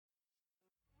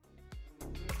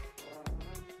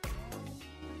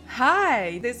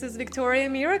Hi, this is Victoria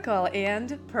Miracle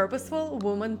and Purposeful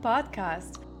Woman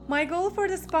Podcast. My goal for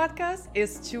this podcast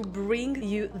is to bring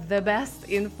you the best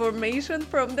information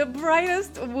from the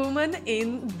brightest woman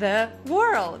in the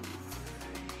world.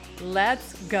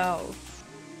 Let's go.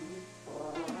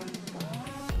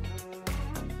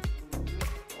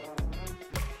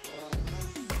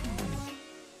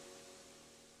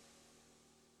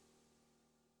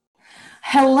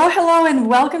 Hello, and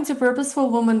welcome to Purposeful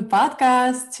Woman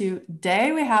Podcast.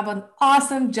 Today we have an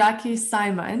awesome Jackie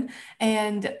Simon.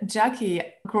 And Jackie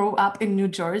grew up in New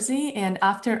Jersey, and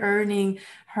after earning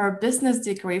her business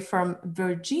degree from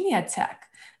Virginia Tech,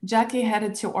 Jackie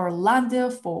headed to Orlando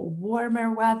for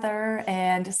warmer weather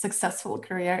and a successful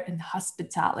career in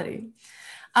hospitality.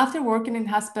 After working in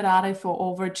hospitality for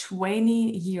over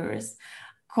 20 years,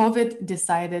 COVID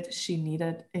decided she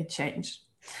needed a change.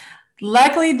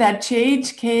 Luckily, that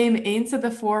change came into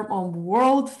the form of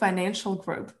World Financial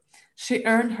Group. She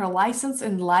earned her license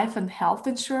in life and health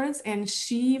insurance, and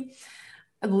she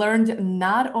learned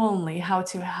not only how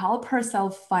to help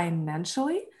herself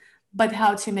financially, but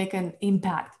how to make an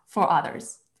impact for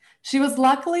others. She was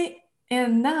lucky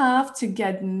enough to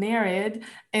get married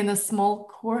in a small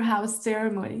courthouse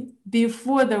ceremony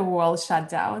before the world shut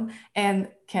down, and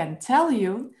can tell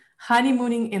you,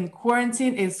 honeymooning in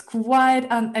quarantine is quite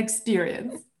an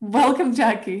experience. Welcome,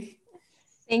 Jackie.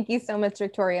 Thank you so much,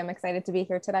 Victoria. I'm excited to be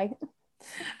here today.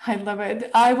 I love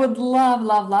it. I would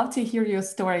love to hear your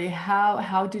story.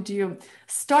 How did you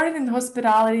start in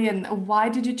hospitality, and why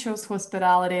did you choose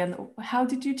hospitality, and how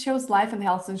did you choose life and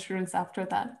health insurance after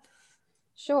that?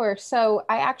 Sure. So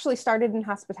I actually started in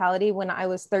hospitality when I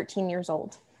was 13 years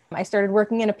old. I started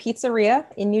working in a pizzeria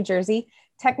in New Jersey.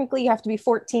 Technically, you have to be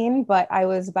 14, but I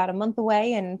was about a month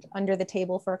away and under the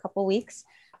table for a couple of weeks.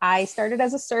 I started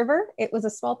as a server. It was a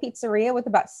small pizzeria with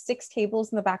about 6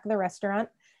 tables in the back of the restaurant.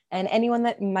 And anyone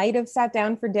that might have sat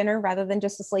down for dinner rather than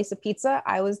just a slice of pizza,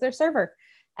 I was their server.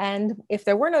 And if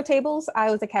there were no tables, I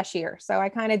was a cashier. So I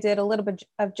kind of did a little bit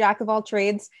of jack of all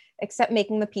trades, except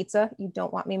making the pizza. You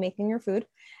don't want me making your food.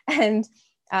 And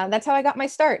that's how I got my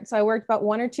start. So I worked about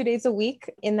 1 or 2 days a week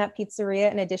in that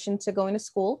pizzeria in addition to going to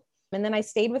school. And then I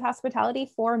stayed with hospitality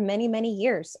for many, many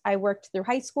years. I worked through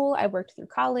high school, I worked through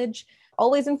college,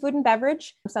 always in food and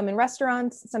beverage, some in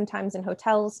restaurants, sometimes in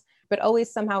hotels, but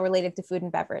always somehow related to food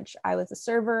and beverage. I was a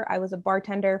server, I was a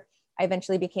bartender. I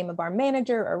eventually became a bar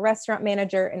manager, a restaurant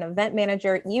manager, an event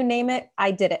manager, you name it,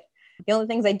 I did it. The only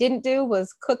things I didn't do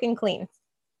was cook and clean,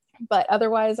 but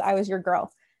otherwise I was your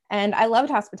girl. And I loved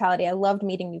hospitality. I loved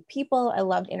meeting new people. I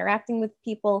loved interacting with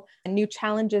people and new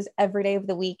challenges every day of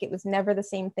the week. It was never the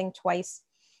same thing twice.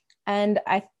 And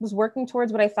I was working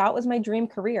towards what I thought was my dream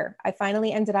career. I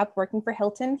finally ended up working for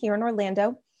Hilton here in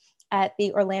Orlando at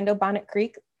the Orlando Bonnet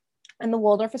Creek and the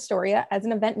Waldorf Astoria as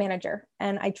an event manager.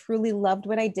 And I truly loved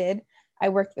what I did. I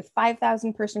worked with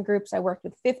 5,000 person groups. I worked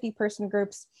with 50 person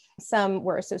groups. Some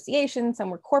were associations, some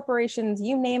were corporations,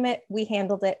 you name it, we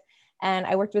handled it. And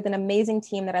I worked with an amazing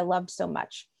team that I loved so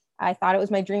much. I thought it was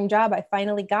my dream job. I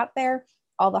finally got there.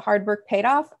 All the hard work paid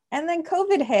off. And then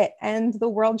COVID hit and the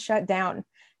world shut down.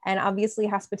 And obviously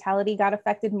hospitality got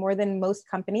affected more than most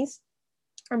companies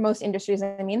or most industries,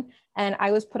 I mean. And I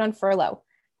was put on furlough.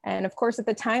 And of course, at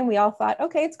the time, we all thought,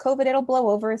 okay, it's COVID, it'll blow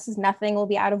over. This is nothing. We'll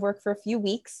be out of work for a few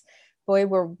weeks. Boy,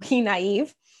 were we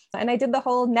naive. And I did the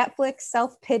whole Netflix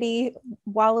self-pity,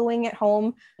 wallowing at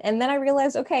home. And then I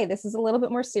realized, okay, this is a little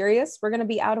bit more serious. We're going to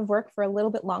be out of work for a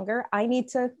little bit longer. I need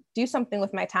to do something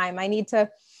with my time. I need to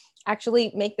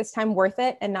actually make this time worth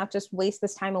it and not just waste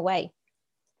this time away.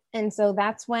 And so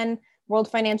that's when World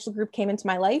Financial Group came into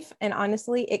my life. And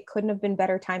honestly, it couldn't have been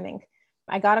better timing.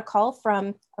 I got a call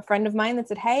from a friend of mine that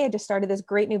said, hey, I just started this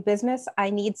great new business.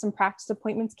 I need some practice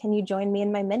appointments. Can you join me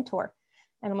and my mentor?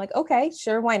 And I'm like, okay,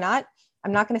 sure, why not?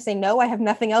 I'm not going to say no. I have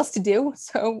nothing else to do.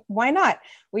 So why not?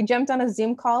 We jumped on a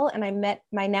Zoom call and I met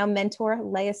my now mentor,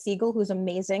 Leah Siegel, who's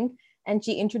amazing. And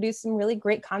she introduced some really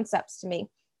great concepts to me.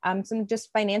 Some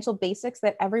just financial basics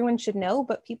that everyone should know,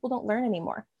 but people don't learn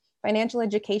anymore. Financial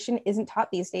education isn't taught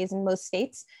these days in most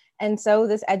states. And so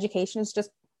this education is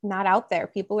just not out there.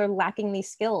 People are lacking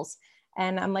these skills.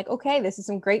 And I'm like, okay, this is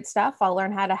some great stuff. I'll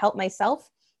learn how to help myself.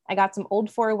 I got some old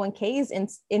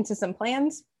 401ks into some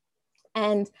plans.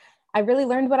 And I really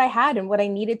learned what I had and what I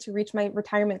needed to reach my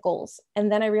retirement goals. And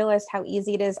then I realized how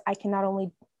easy it is. I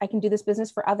can do this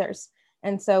business for others.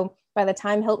 And so by the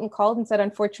time Hilton called and said,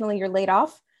 unfortunately, you're laid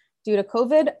off due to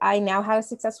COVID, I now have a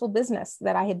successful business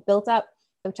that I had built up,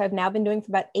 which I've now been doing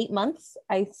for about 8 months.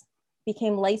 I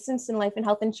became licensed in life and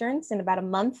health insurance in about a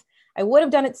month. I would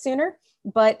have done it sooner,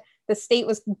 but The state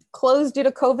was closed due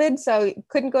to COVID, so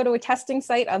couldn't go to a testing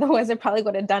site. Otherwise, I probably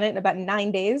would have done it in about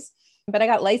 9 days. But I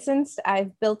got licensed.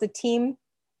 I've built a team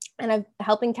and I'm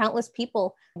helping countless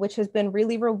people, which has been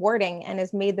really rewarding and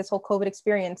has made this whole COVID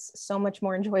experience so much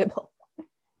more enjoyable.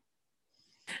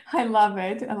 I love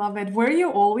it. I love it. Were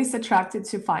you always attracted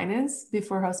to finance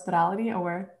before hospitality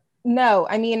or? No,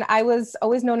 I mean, I was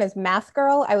always known as math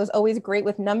girl. I was always great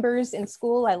with numbers in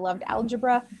school. I loved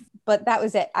algebra, but that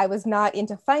was it. I was not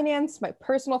into finance. My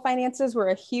personal finances were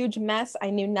a huge mess. I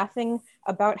knew nothing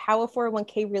about how a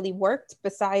 401k really worked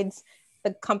besides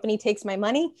the company takes my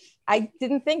money. I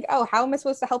didn't think, oh, how am I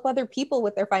supposed to help other people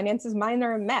with their finances? Mine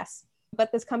are a mess.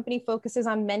 But this company focuses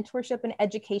on mentorship and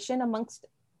education amongst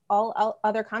all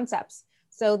other concepts.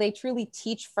 So they truly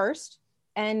teach first.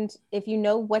 And if you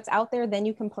know what's out there, then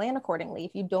you can plan accordingly.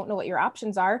 If you don't know what your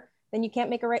options are, then you can't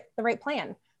make the right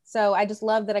plan. So I just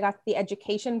love that I got the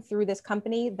education through this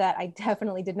company that I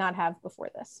definitely did not have before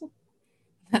this.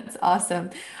 That's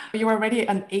awesome. You're already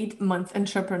an 8-month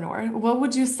entrepreneur. What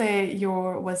would you say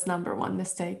was number one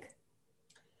mistake?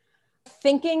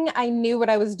 Thinking I knew what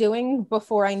I was doing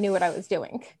before I knew what I was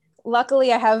doing.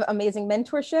 Luckily, I have amazing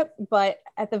mentorship, but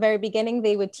at the very beginning,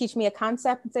 they would teach me a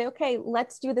concept and say, okay,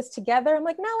 let's do this together. I'm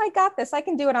like, no, I got this. I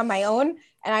can do it on my own.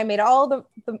 And I made all the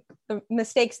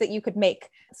mistakes that you could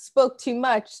make. Spoke too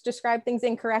much, described things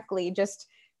incorrectly, just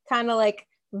kind of like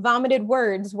vomited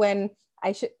words when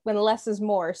less is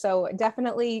more. So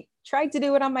definitely tried to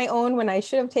do it on my own when I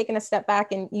should have taken a step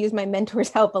back and used my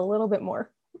mentor's help a little bit more.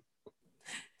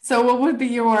 So what would be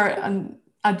your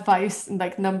advice,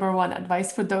 like number one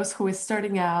advice for those who is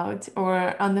starting out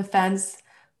or on the fence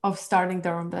of starting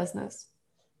their own business?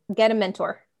 Get a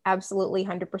mentor. Absolutely,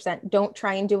 100%. Don't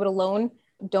try and do it alone.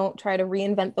 Don't try to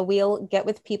reinvent the wheel. Get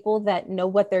with people that know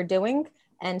what they're doing.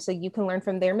 And so you can learn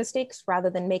from their mistakes rather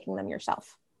than making them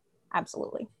yourself.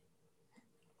 Absolutely.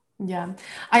 Yeah.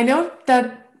 I know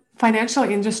that financial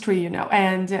industry,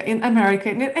 and in America,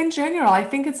 in general, I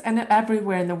think it's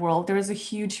everywhere in the world, there is a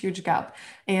huge gap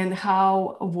in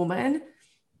how a woman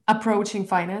approaching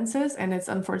finances, and it's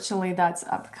unfortunately that's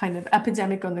a kind of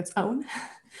epidemic on its own.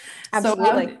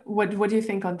 Absolutely. So what do you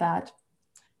think on that?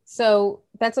 So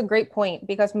that's a great point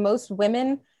because most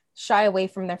women shy away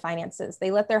from their finances.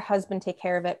 They let their husband take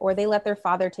care of it, or they let their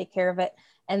father take care of it,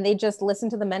 and they just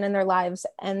listen to the men in their lives.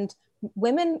 And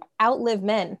women outlive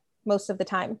men most of the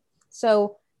time.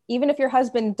 So even if your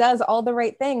husband does all the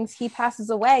right things, he passes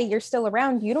away, you're still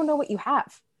around, you don't know what you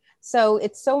have. So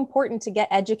it's so important to get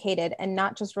educated and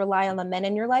not just rely on the men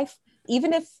in your life.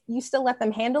 Even if you still let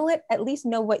them handle it, at least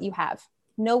know what you have,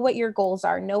 know what your goals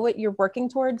are, know what you're working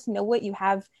towards, know what you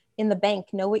have in the bank,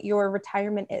 know what your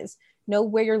retirement is, know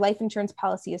where your life insurance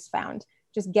policy is found.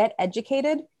 Just get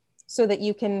educated so that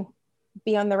you can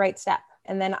be on the right step.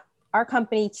 And then our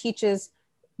company teaches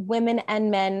women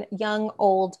and men, young,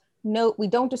 old. No, we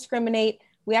don't discriminate.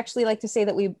 We actually like to say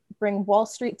that we bring Wall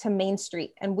Street to Main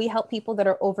Street, and we help people that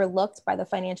are overlooked by the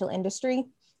financial industry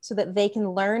so that they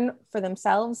can learn for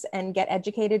themselves and get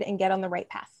educated and get on the right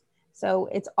path. So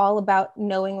it's all about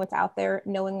knowing what's out there,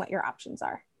 knowing what your options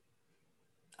are.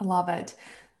 I love it.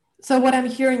 So what I'm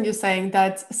hearing you saying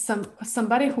that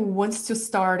somebody who wants to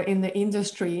start in the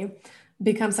industry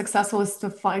become successful is to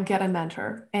get a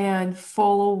mentor and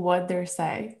follow what they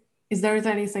say. Is there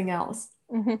anything else?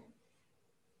 Mm-hmm.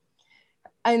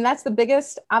 And that's the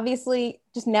biggest, obviously,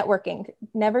 just networking.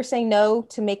 Never say no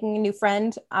to making a new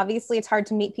friend. Obviously, it's hard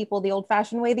to meet people the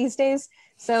old-fashioned way these days.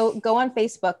 So go on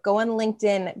Facebook, go on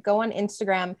LinkedIn, go on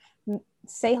Instagram,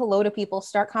 say hello to people,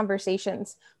 start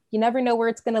conversations. You never know where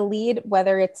it's going to lead,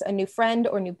 whether it's a new friend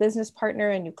or new business partner,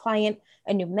 a new client,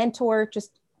 a new mentor.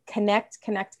 Just connect.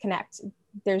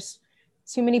 There's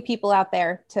too many people out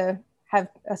there to have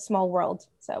a small world.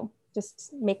 So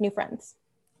just make new friends.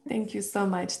 Thank you so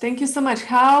much. Thank you so much.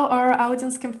 How our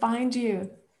audience can find you?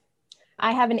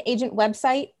 I have an agent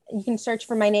website. You can search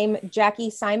for my name, Jackie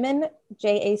Simon,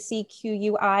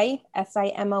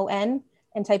 JACQUISIMON,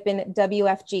 and type in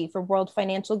WFG for World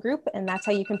Financial Group. And that's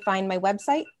how you can find my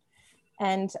website.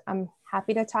 And I'm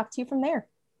happy to talk to you from there.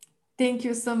 Thank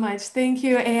you so much. Thank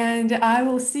you. And I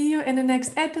will see you in the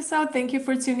next episode. Thank you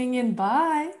for tuning in.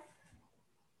 Bye.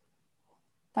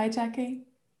 Bye, Jackie.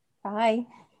 Bye.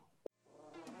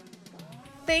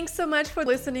 Thanks so much for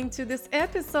listening to this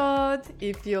episode.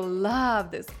 If you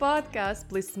love this podcast,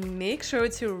 please make sure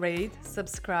to rate,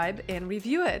 subscribe, and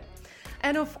review it.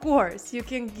 And of course, you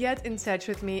can get in touch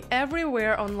with me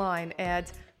everywhere online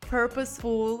at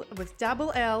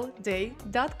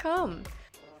purposefulday.com.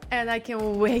 And I can't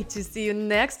wait to see you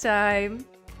next time.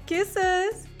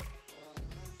 Kisses!